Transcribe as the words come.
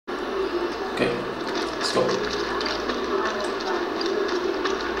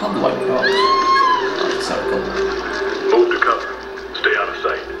How do I crouch? Circle. Move to cover. Stay out of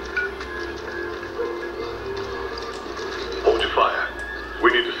sight. Hold your fire.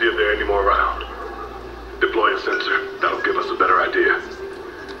 We need to see if there are any more around. Deploy a sensor. That'll give us a better idea.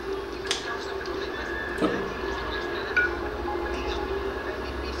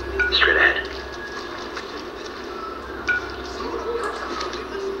 Straight ahead.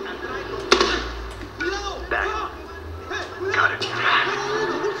 Back. Got it.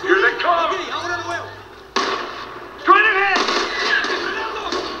 Here they come! Straight ahead!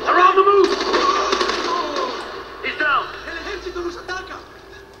 They're on the move! He's down!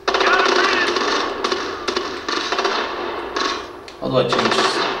 Got him, man! How do I change?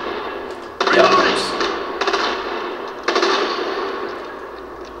 Yeah, nice.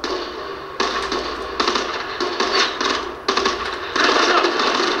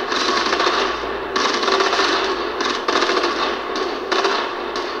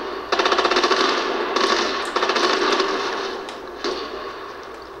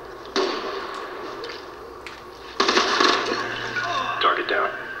 Target down.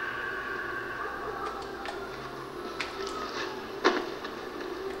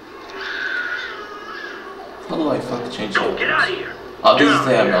 How do I fuck change? Go, get out of here! Oh, this is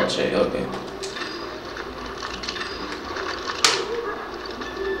the MLJ, okay.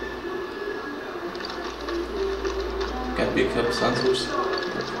 Can pick up sensors.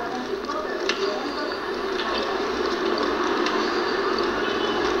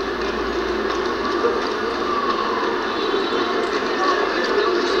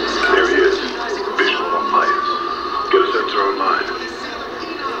 There he is. Visual on bias. Get a sensor online.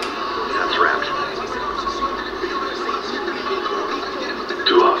 That's wrapped.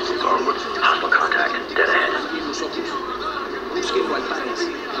 Two hostiles armed. Hostile contact. Dead ahead.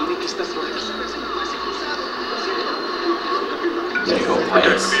 There you go, Protect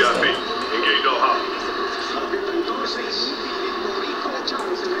Pius. the VIP. Engage all hostiles.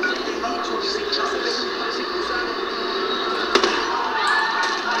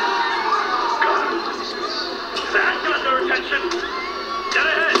 Got him. That got their attention. Get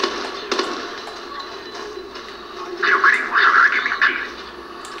ahead.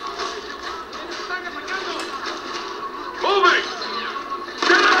 Moving.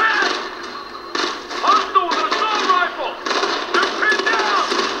 Get ahead. Hostile with an assault rifle. They're pinned down.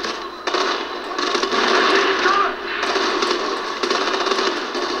 Got it.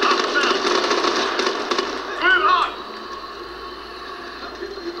 Hostile down. Clear hot.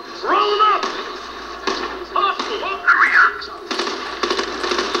 Rolling up. Hostile up.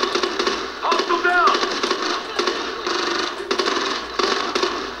 Hostile down.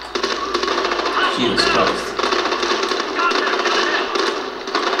 Jesus Christ. Contact. Get ahead.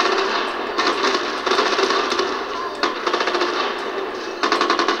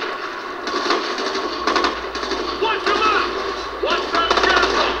 Watch your mouth. Watch that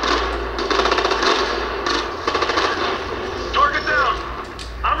castle. Target down.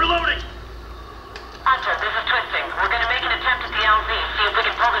 I'm reloading. Hunter, this is Twisting. We're going to make an attempt at the LZ, see if we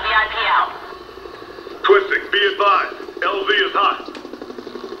can pull the VIP out. Twisting, be advised. LZ is hot.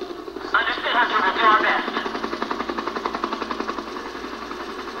 Understood, Hunter. We'll do our best.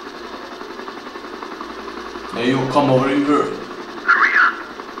 Hey, you come over here.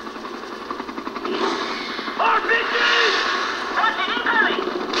 RPG! Roger, incoming!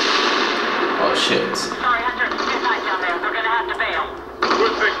 Oh shit. Sorry, Hunter. It's too tight down there. We're going to have to bail.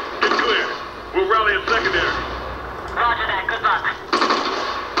 Twisting, get clear. We'll rally at secondary. Roger that. Good luck.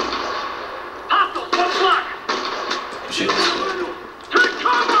 Hostile, one block. Shit. Take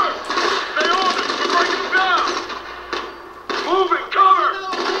cover! Stay on it. We're breaking them down. Moving, cover!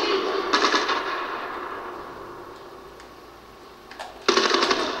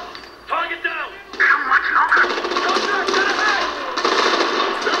 Target down. Contact, get ahead.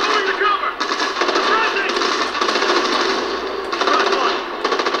 They're moving to cover. Suppressing. Press one.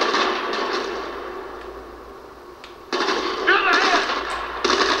 Get ahead.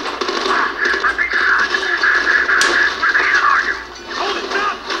 Hold it,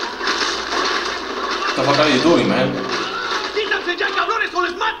 stop. What the fuck are you doing, man? ¡Quítanse ya, cabrones, o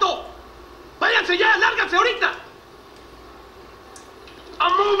les mato! ¡Váyanse ya! ¡Lárganse ahorita!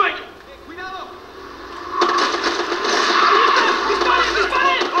 I'm moving. ¡Cuidado! ¡Disparen,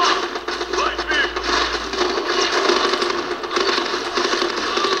 disparen! Light vehicle.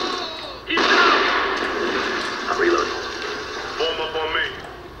 He's down. I'm reloading. Form up on me.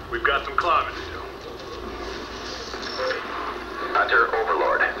 We've got some climbing to do. Hunter,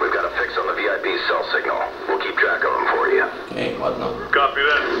 Overlord. We've got a fix on the VIP cell signal. We'll keep track of him for you. Okay, what now? Copy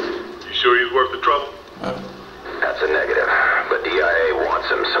that. You sure he's worth the trouble? Huh? That's a negative, but DIA wants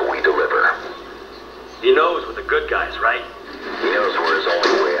him, so He knows we're the good guys, right? He knows we're his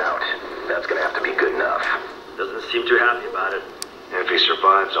only way out. That's gonna have to be good enough. Doesn't seem too happy about it. If he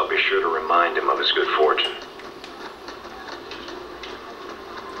survives, I'll be sure to remind him of his good fortune.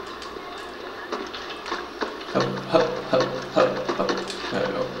 Hup, hup, hup, hup, hup. There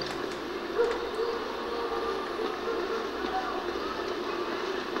we go.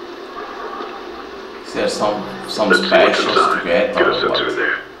 Is there some Let's see what's specials inside. to get Get or a sensor in what?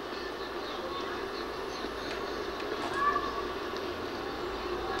 there.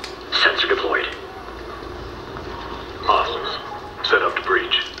 Sensor deployed. Hostiles. Set up to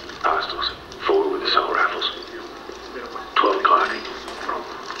breach. Hostiles. Forward with the assault rifles. 12 o'clock.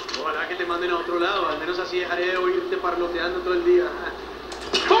 Ojalá que te manden a otro lado, al menos así dejaré de oírte parloteando todo el día.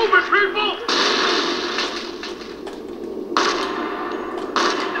 Move it, people!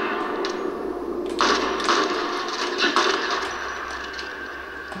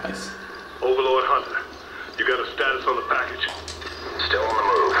 Nice. Overlord Hunter, you got a status on the package? Still on the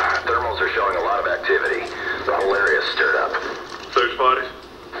move. Thermals are showing a lot of activity. The whole area's stirred up. Search parties?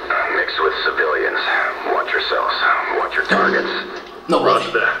 Mixed with civilians. Watch yourselves. Watch your targets. No way.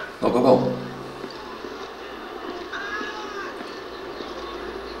 Roger that. Go, go, go.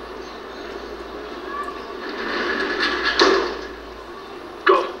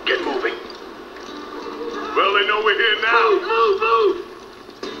 Go, get moving. Well, they know we're here now. Move!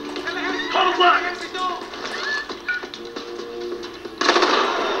 12 o'clock!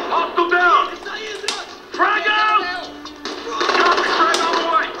 Hostile down! Frag out! Copy, frag on the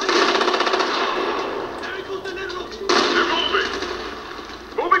way! They're moving!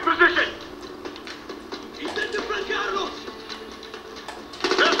 Moving position!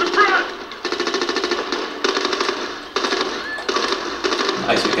 There's the frag!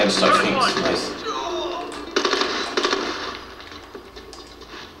 Nice, we can start things. Nice.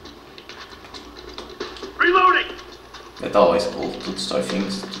 Reloading! It's always cool to start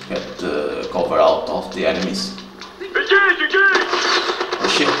things to get the cover out of the enemies. Engage! Oh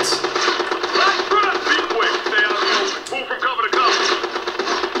shit. Last front! Be quick, stay out of the open. Move from cover to cover.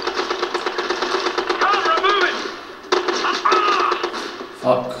 Cover, I'm moving!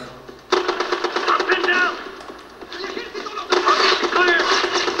 Fuck. I'm pinned down! Target clear!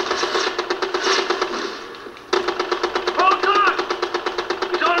 Hold on!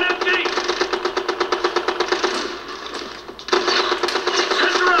 He's on empty!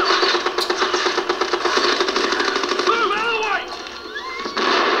 Send her out! Move out of the way!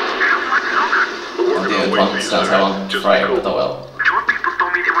 I didn't want to start on fire, but oh well. Your people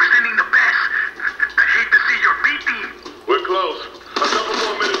told me they were sending the best. I hate to see your B team. We're close. A couple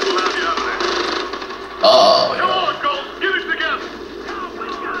more minutes, we'll have you out of there. Oh, Come yeah. on, Gold! Get it together!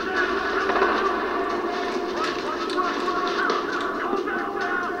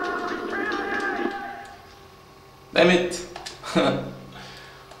 Damn it.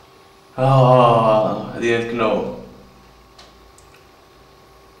 Oh, I didn't know.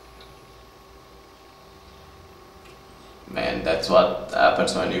 Man, that's what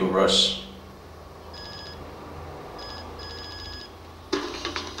happens when you rush.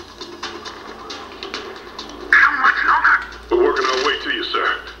 How much longer? We're working our way to you,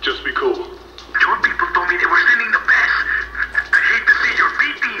 sir. Just be cool. Your people told me they were sending the best. I hate to see your B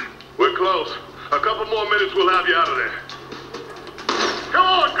team. We're close. A couple more minutes, we'll have you out of there. Come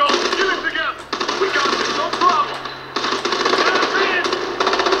on, Gold! Get it together! We got this, no problem! Get us in!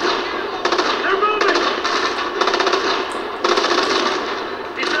 They're moving!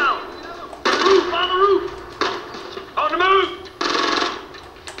 He's down! The roof! On the roof! On the move!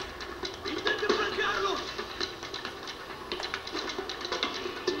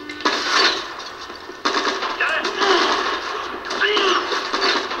 Got it!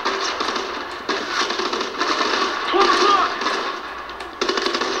 12 o'clock!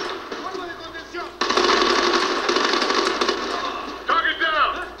 Target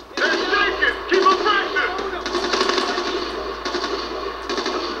down! They're shaking! Keep them pressure!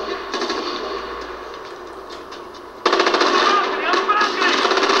 Balcony, on the balcony!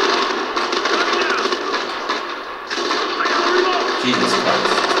 Target down! I gotta reload! Jesus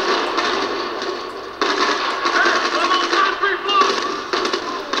Christ.